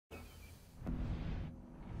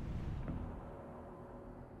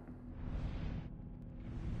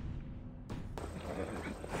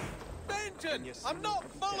Fenton! I'm not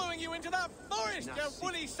following you into that forest, you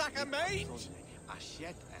woolly sack of mate!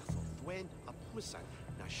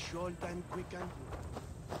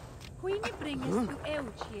 Queen bring us to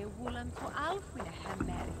Elche, Woolen to Alfwin a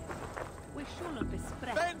Hammerian. We shall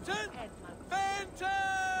bespread. Fenton!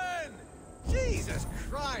 Fenton! Jesus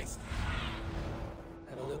Christ!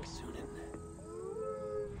 Have a look, Sunan.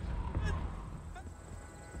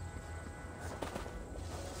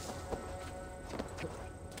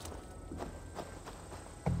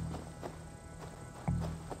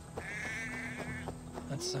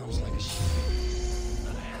 That sounds like a sheep.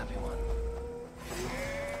 Not a happy one.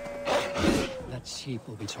 That sheep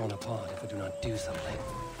will be torn apart if we do not do something.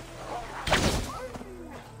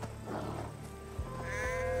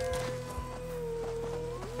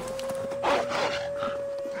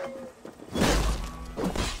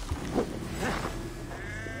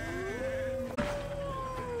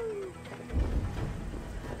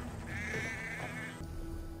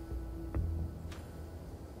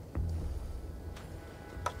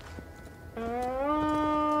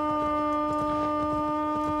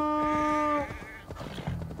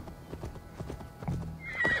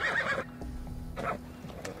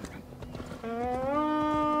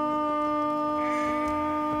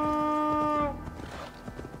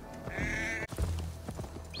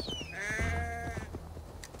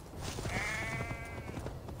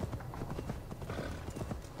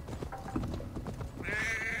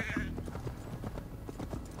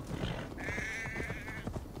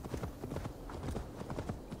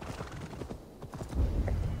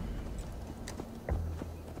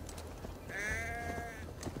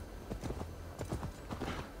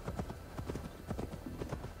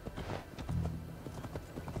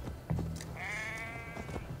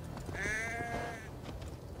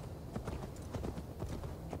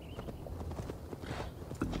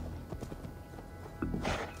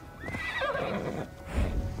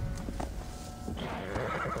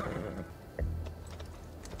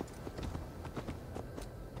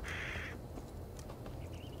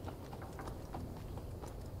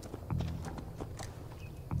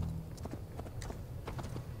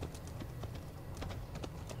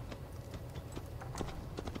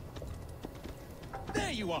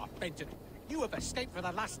 There you are, Fenton. You have escaped for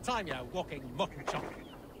the last time, you walking mutton chop.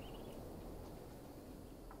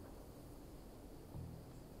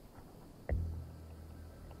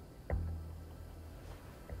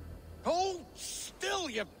 Hold still,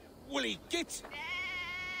 you woolly git!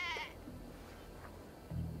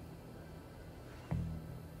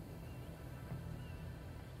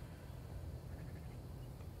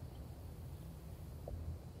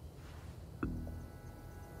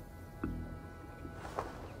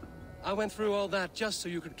 I went through all that just so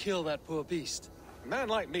you could kill that poor beast. A man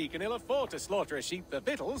like me can ill afford to slaughter a sheep for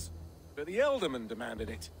victuals, but the Elderman demanded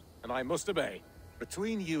it, and I must obey.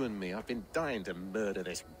 Between you and me, I've been dying to murder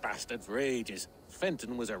this bastard for ages.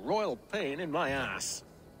 Fenton was a royal pain in my ass.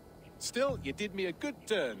 Still, you did me a good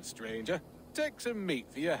turn, stranger. Take some meat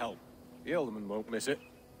for your help. The Elderman won't miss it.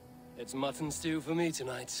 It's mutton stew for me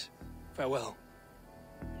tonight. Farewell.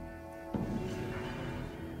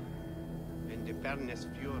 In de pernes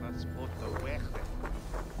fioras pot the weche.